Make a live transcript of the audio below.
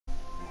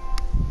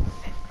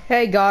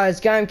Hey guys,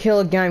 Game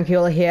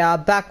Killer here,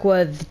 back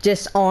with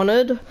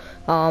Dishonored,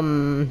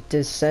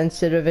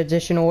 Sensitive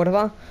Edition or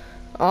whatever.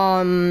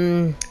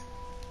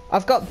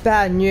 I've got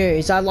bad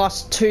news. I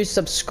lost 2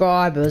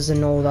 subscribers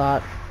and all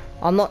that.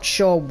 I'm not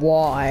sure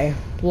why.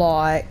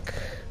 I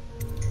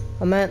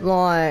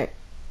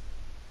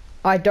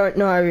don't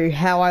know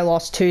how I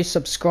lost 2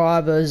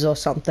 subscribers or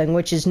something,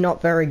 which is not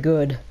very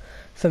good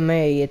for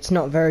me. It's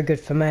not very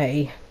good for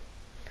me.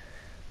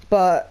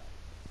 But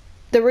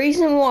the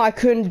reason why I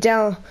couldn't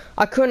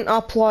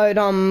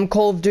upload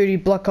Call of Duty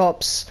Black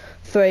Ops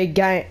 3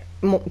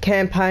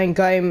 campaign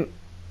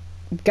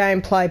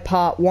gameplay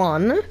part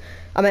 1,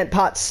 I meant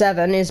part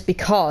 7, is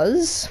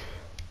because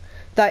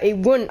that it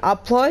wouldn't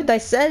upload. They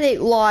said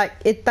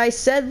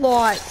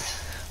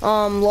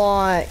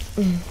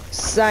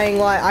saying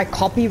like I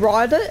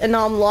copyrighted it, and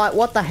I'm like,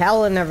 what the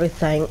hell and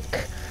everything.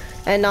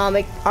 And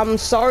I'm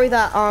sorry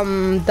that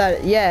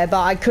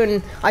but I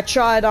couldn't. I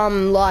tried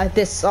like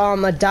this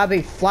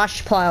Adobe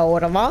Flash Player or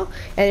whatever,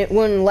 and it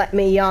wouldn't let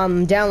me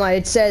download.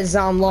 It says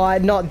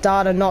like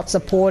data not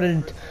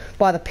supported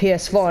by the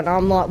PS4, and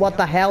I'm like, what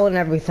the hell and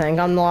everything.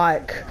 I'm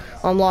like,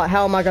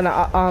 how am I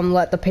gonna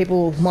let the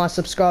people, my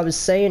subscribers,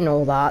 see and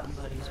all that?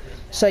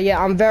 So yeah,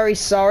 I'm very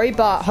sorry,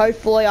 but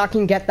hopefully I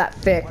can get that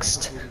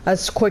fixed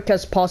as quick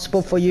as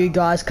possible for you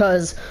guys,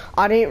 because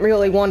I didn't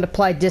really want to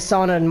play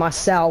Dishonored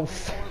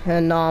myself.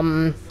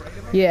 And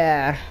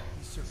yeah,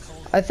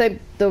 I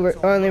think the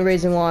only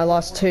reason why I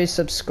lost 2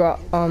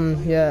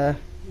 yeah,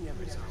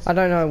 I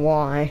don't know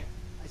why.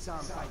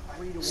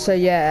 So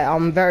yeah,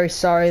 I'm very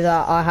sorry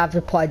that I have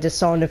to play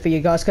Dishonored for you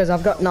guys, because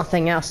I've got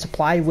nothing else to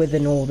play with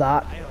and all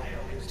that.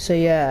 So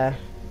yeah.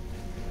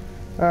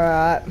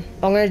 Alright,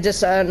 I'm gonna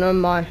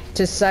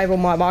disable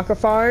my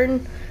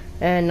microphone,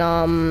 and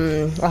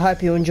I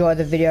hope you enjoy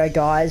the video,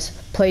 guys.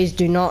 Please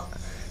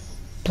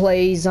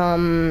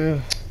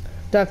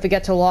don't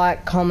forget to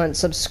like, comment,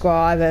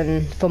 subscribe,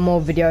 and for more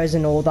videos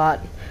and all that.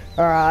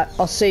 Alright,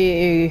 I'll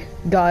see you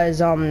guys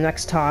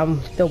next time,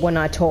 when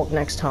I talk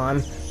next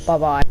time. Bye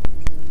bye.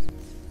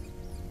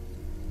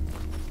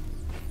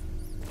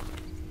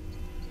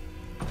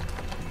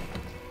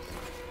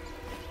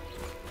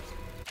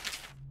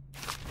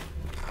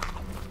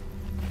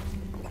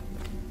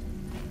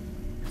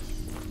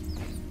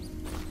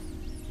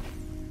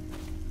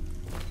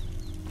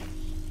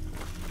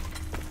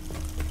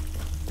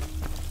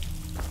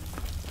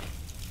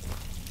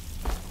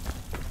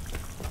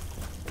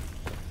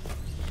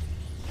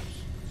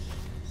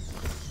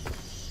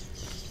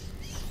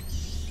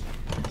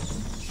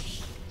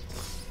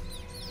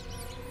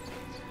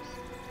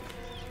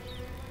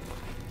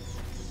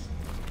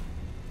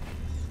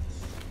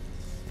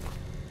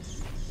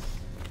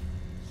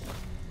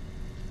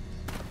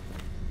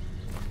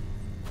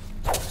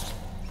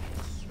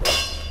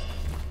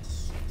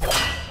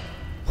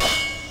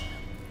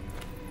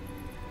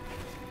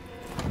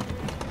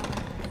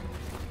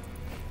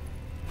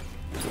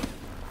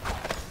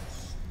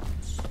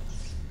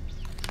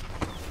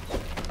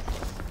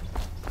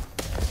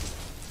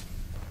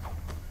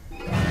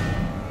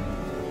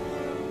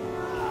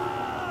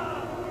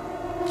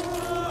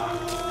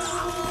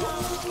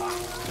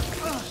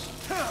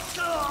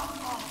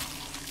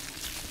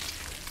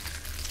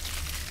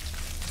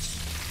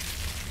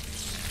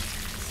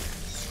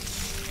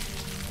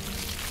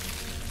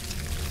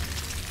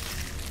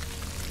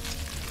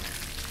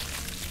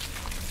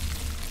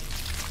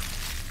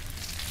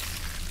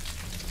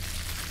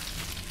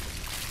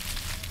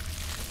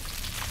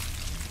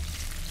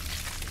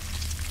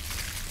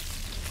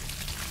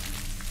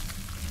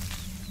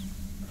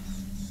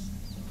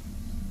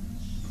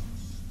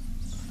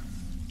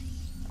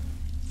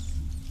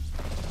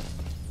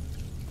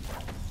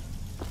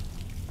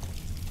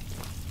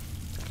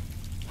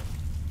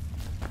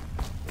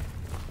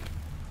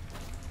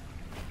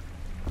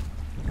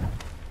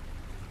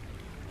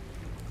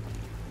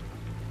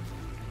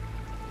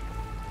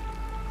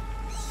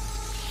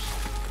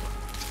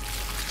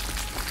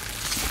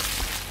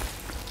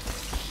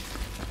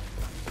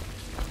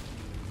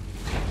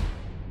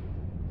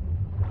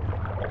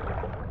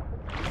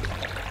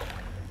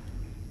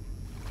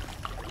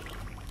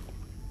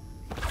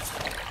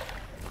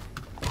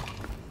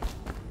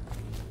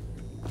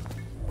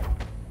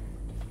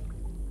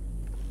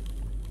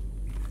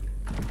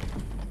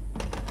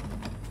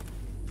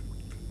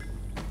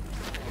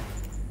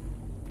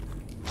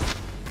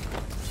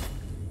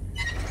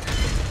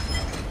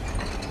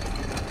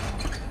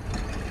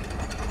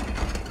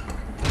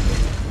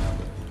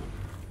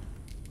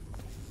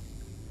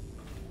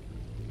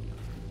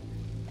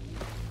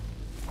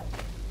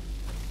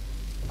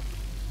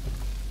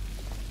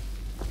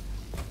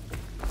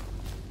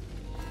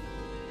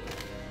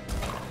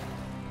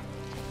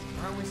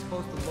 Aren't we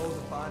supposed to load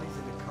the bodies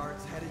into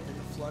carts headed to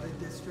the flooded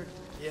district?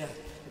 Yeah,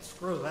 but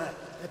screw that.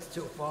 That's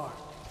too far.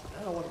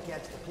 I don't want to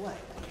catch the plague,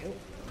 do you?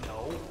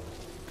 No.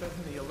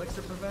 Doesn't the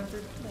elixir prevent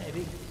it?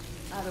 Maybe.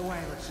 Either way,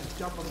 let's just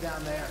dump them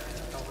down there.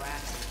 No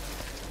rats.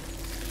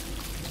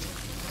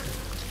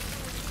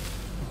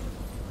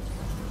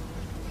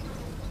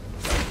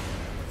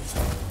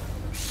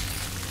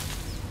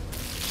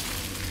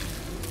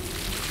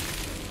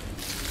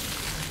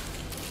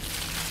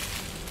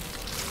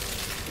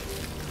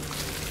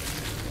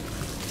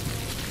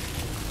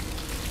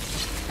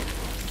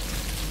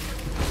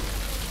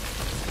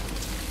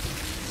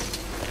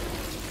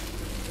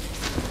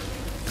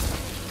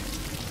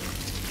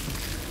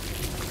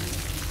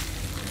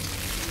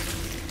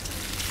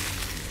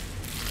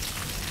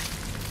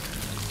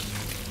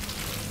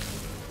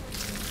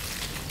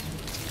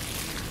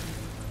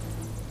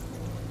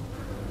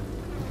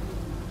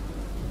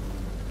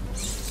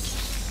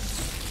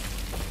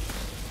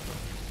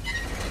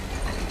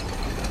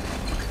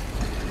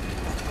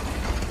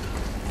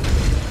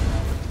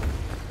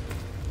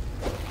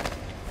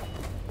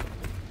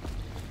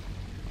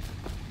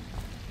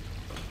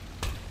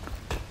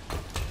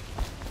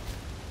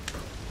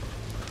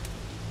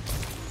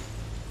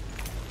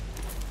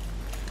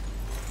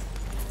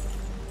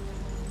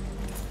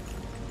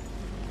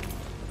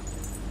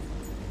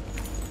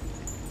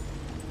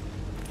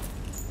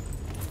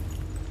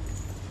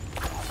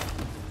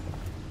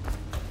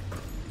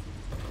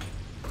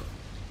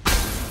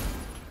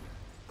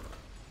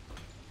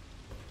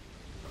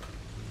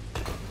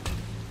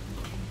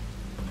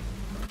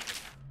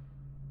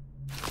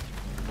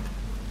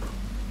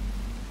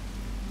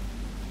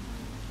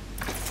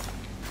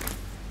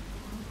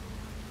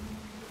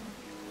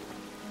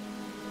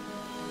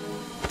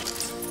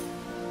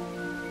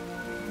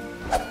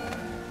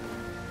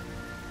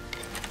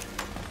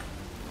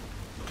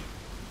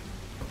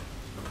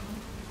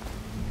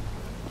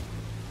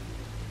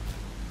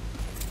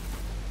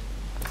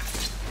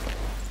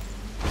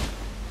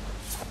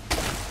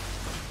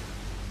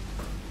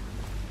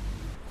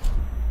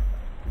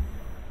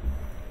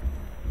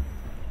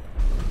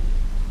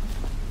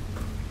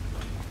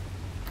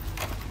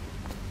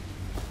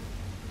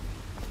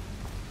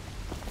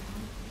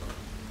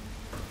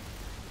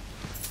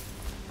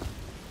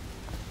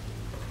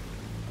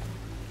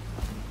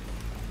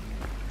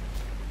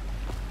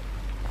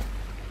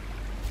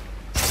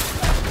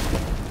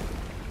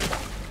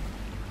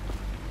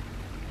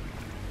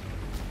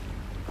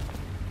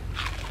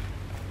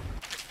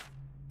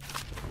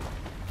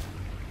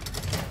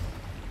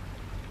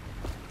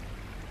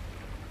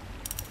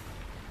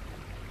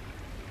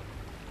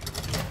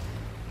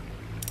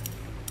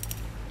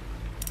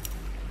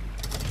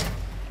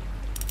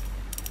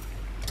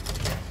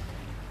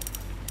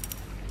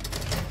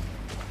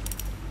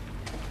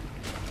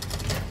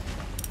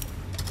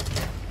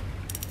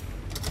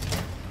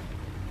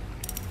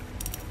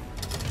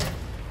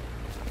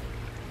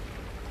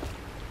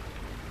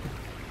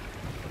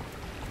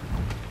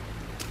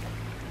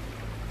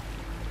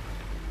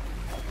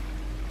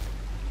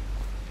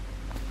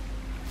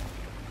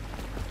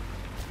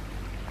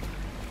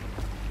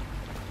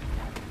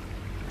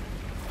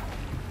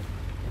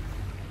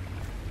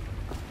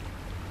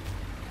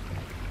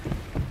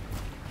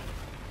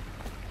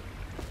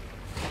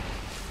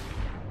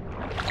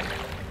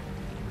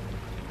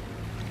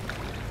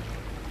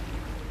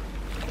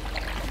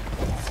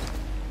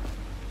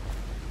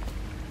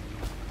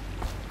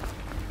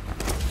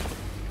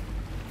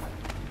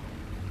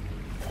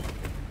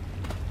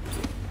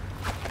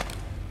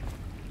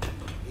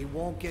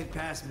 won't get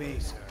past me,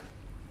 sir.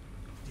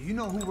 Do you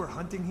know who we're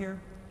hunting here?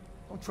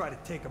 Don't try to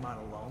take him out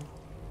alone.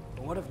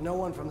 But what if no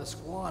one from the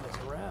squad is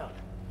around?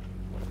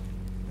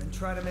 Then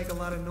try to make a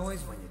lot of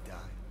noise when you die.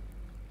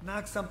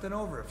 Knock something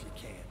over if you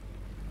can.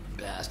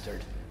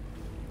 Bastard.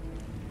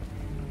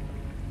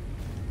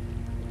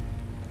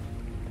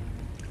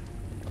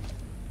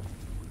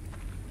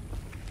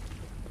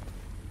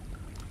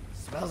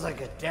 Smells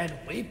like a dead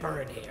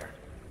weeper in here.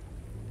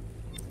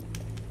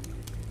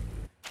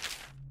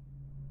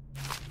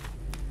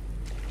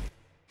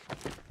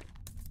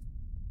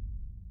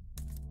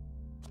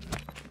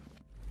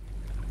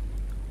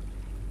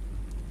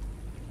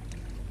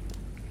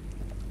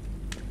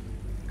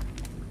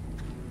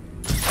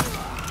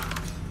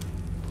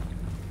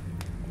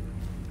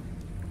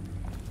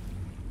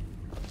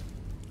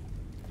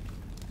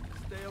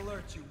 Stay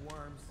alert, you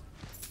worms.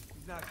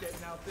 He's not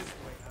getting out this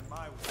way on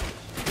my watch.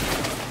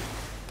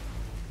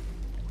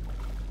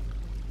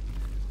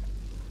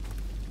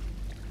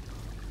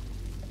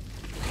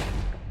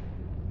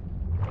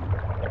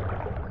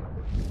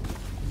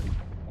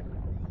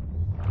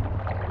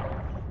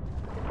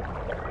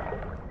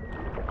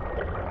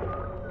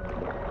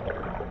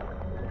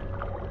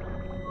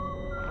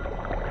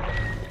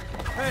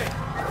 Hey!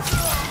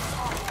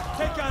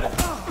 Take out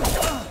his...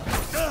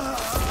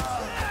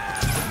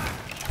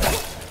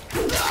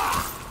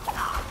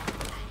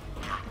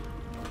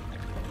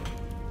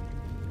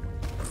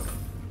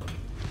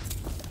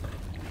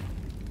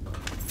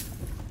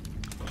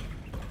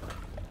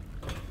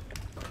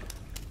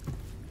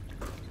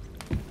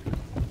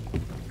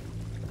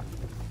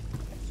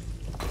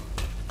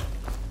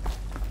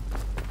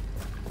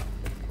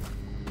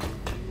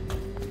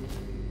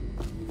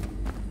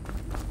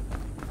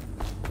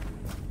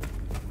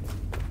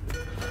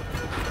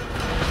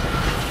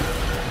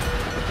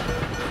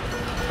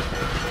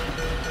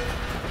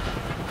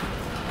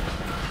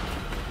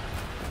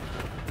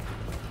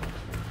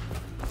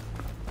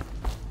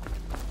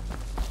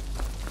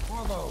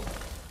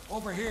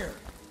 Over here.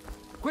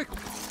 Quick!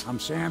 I'm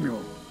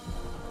Samuel,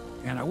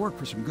 and I work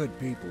for some good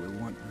people who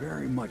want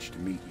very much to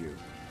meet you.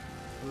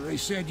 They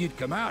said you'd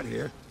come out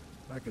here.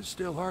 I can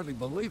still hardly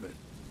believe it.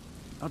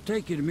 I'll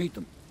take you to meet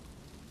them.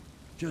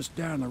 Just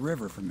down the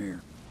river from here.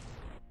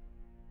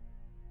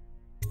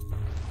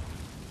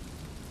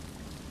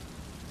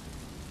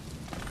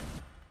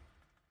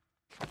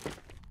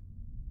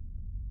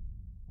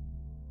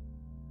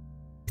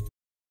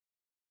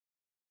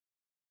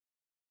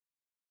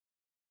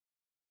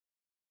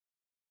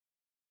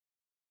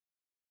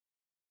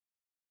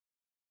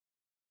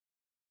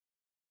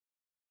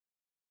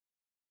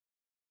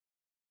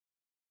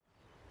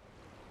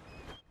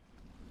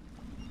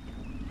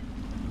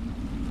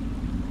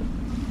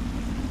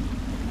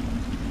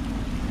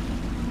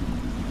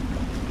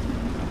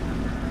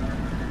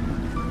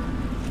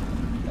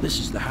 This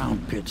is the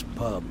Hound Pit's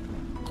pub,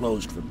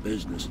 closed for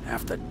business.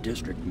 Half the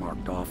district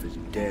marked off as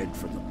dead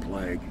from the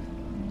plague.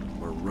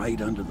 We're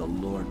right under the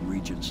Lord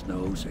Regent's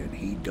nose, and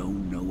he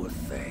don't know a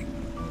thing.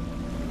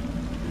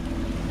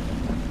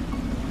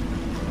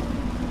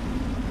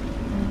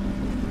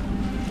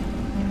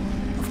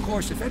 Of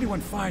course, if anyone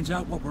finds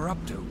out what we're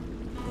up to,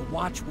 the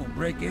Watch will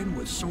break in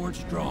with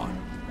swords drawn.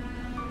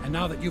 And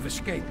now that you've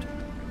escaped,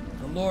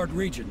 the Lord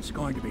Regent's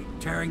going to be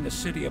tearing the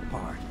city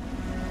apart.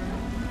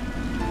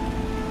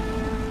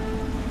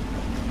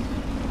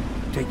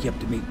 Take you up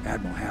to meet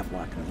Admiral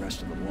Havelock and the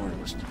rest of the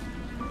Loyalists.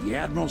 The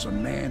Admiral's a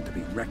man to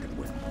be reckoned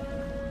with.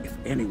 If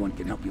anyone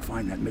can help you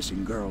find that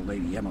missing girl,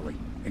 Lady Emily,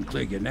 and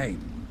clear your name,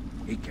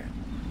 he can.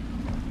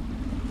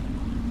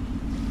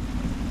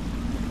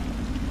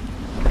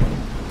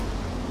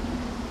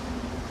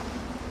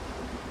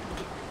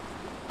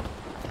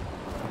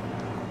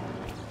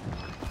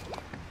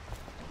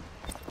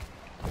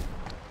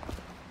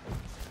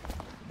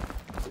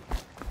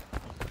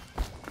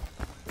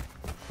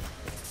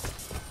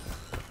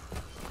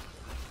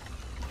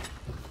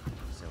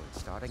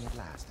 Starting at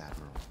last,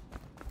 Admiral.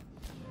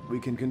 We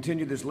can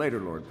continue this later,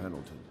 Lord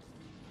Pendleton.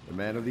 The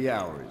man of the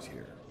hour is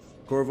here.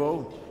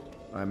 Corvo,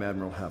 I'm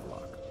Admiral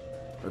Havelock.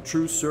 A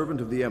true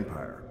servant of the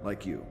Empire,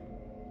 like you.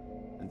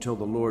 Until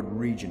the Lord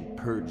Regent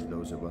purged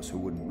those of us who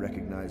wouldn't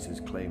recognize his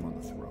claim on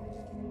the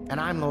throne. And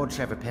I'm Lord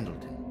Trevor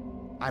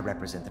Pendleton. I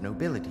represent the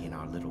nobility in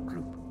our little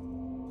group.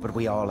 But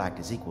we all act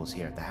as equals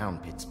here at the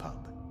Hound Pit's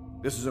pub.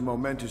 This is a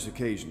momentous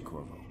occasion,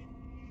 Corvo.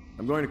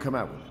 I'm going to come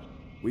out with it.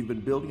 We've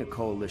been building a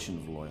coalition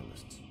of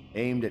loyalists,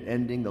 aimed at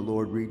ending the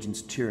Lord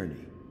Regent's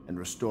tyranny and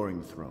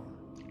restoring the throne.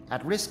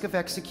 At risk of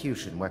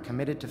execution, we're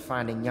committed to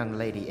finding young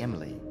Lady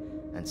Emily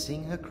and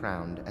seeing her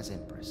crowned as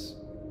Empress.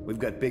 We've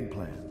got big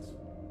plans,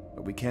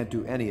 but we can't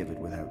do any of it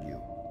without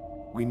you.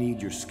 We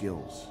need your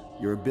skills,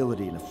 your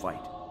ability in a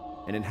fight,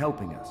 and in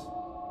helping us,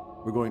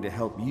 we're going to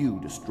help you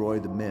destroy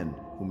the men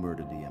who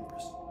murdered the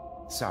Empress.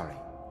 Sorry,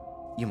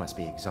 you must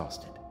be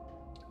exhausted.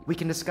 We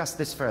can discuss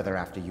this further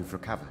after you've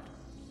recovered.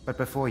 But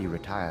before you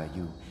retire,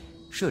 you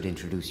should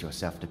introduce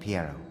yourself to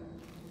Piero.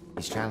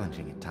 He's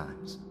challenging at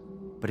times,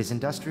 but his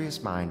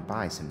industrious mind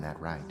buys him that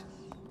right.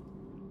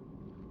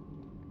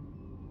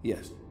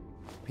 Yes,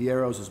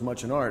 Piero's as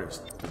much an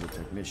artist as a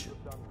technician.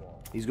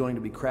 He's going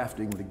to be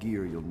crafting the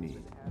gear you'll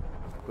need.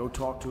 Go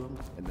talk to him,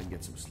 and then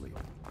get some sleep.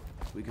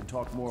 We can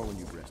talk more when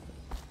you've rested.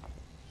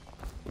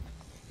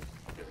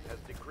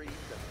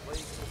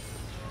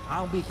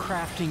 I'll be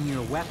crafting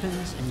your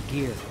weapons and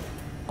gear.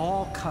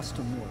 All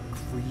custom work.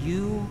 For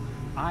you,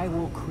 I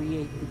will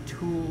create the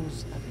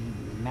tools of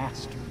a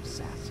master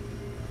assassin.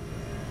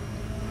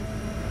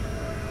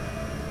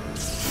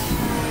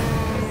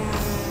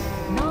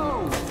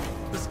 No!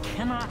 This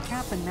cannot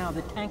happen now.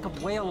 The tank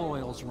of whale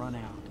oil's run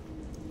out.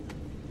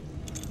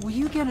 Will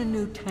you get a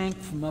new tank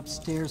from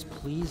upstairs,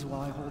 please,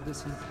 while I hold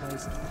this in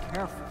place? Be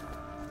careful.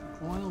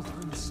 Oil's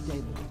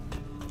unstable.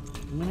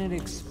 When it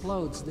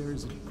explodes,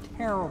 there's a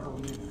terrible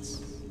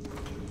mess.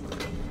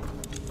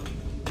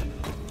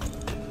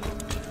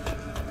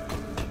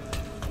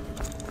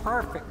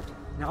 Perfect.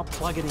 Now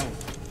plug it in.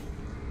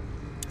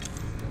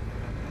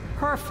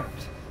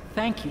 Perfect.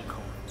 Thank you,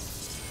 Cole.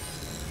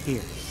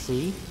 Here,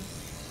 see?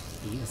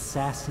 The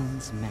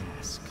assassin's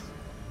mask.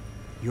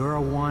 You're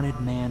a wanted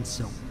man,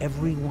 so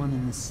everyone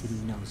in the city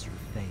knows your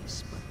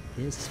face, but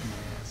this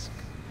mask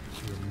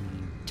will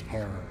mean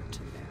terror to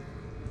them.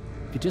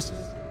 If you just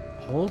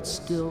hold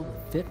still,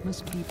 the fit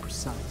must be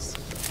precise.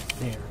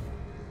 There.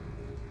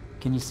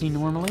 Can you see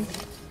normally?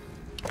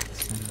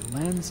 Center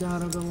lens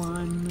out of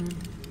alignment.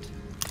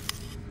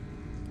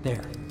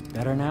 There.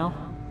 Better now?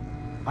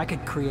 I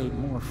could create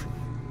more for you.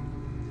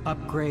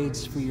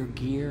 Upgrades for your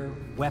gear,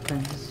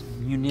 weapons,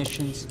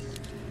 munitions.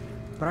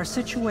 But our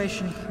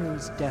situation here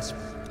is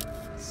desperate.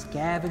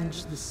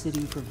 Scavenge the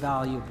city for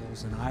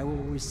valuables, and I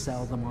will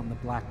resell them on the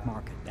black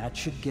market. That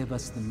should give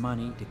us the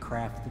money to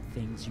craft the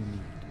things you need.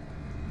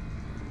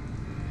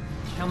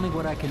 Tell me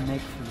what I can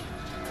make for you.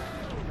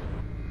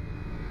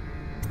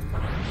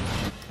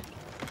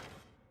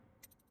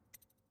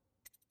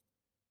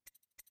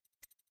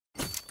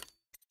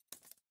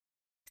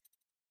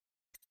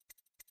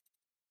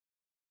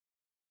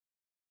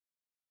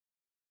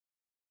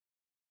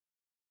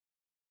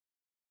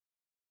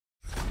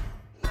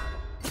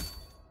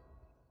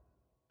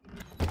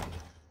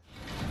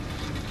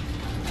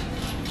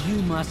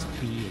 You must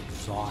be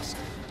exhausted.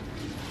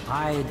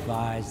 I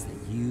advise that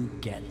you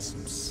get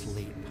some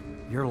sleep.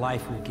 Your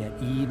life will get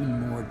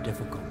even more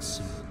difficult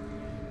soon.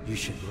 You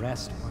should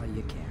rest while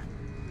you can.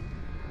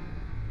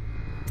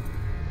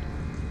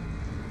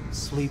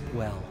 Sleep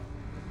well.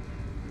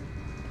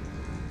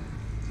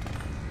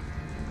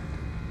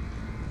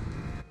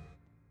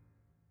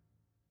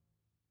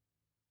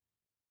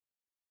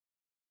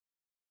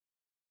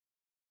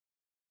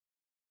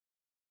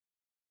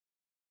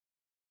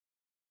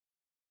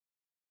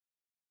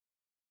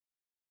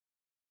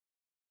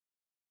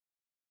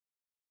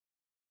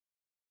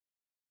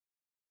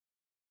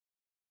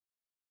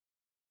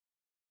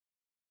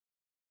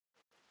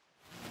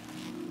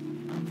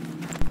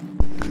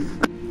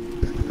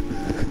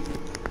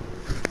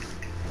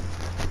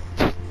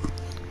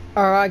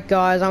 Alright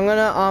guys, I'm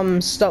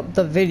gonna stop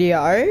the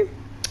video.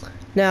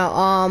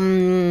 Now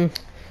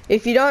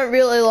if you don't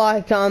really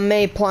like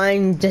me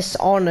playing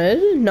Dishonored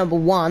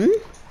 #1,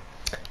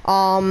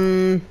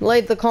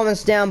 leave the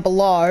comments down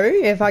below.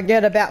 If I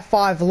get about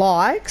 5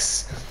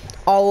 likes,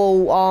 I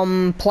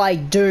will play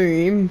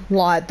Doom,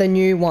 like the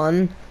new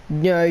one.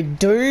 You know,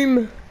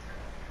 Doom,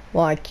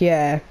 like,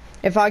 yeah.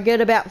 If I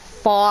get about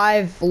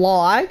 5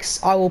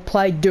 likes, I will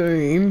play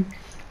Doom,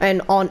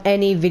 and on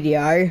any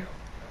video.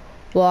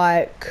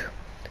 Like,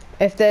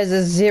 if there's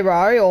a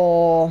 0,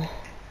 or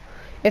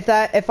if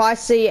I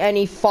see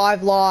any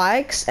 5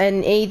 likes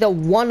in either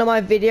one of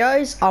my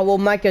videos, I will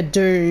make a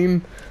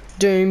Doom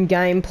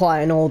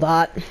gameplay and all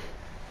that.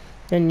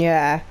 And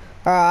yeah,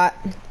 alright,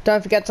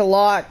 don't forget to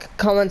like,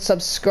 comment,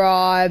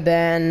 subscribe,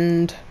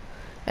 and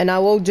I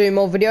will do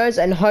more videos,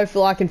 and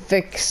hopefully I can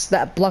fix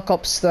that Black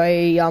Ops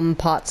 3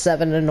 Part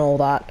 7 and all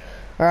that.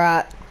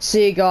 Alright,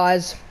 see you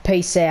guys,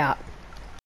 peace out.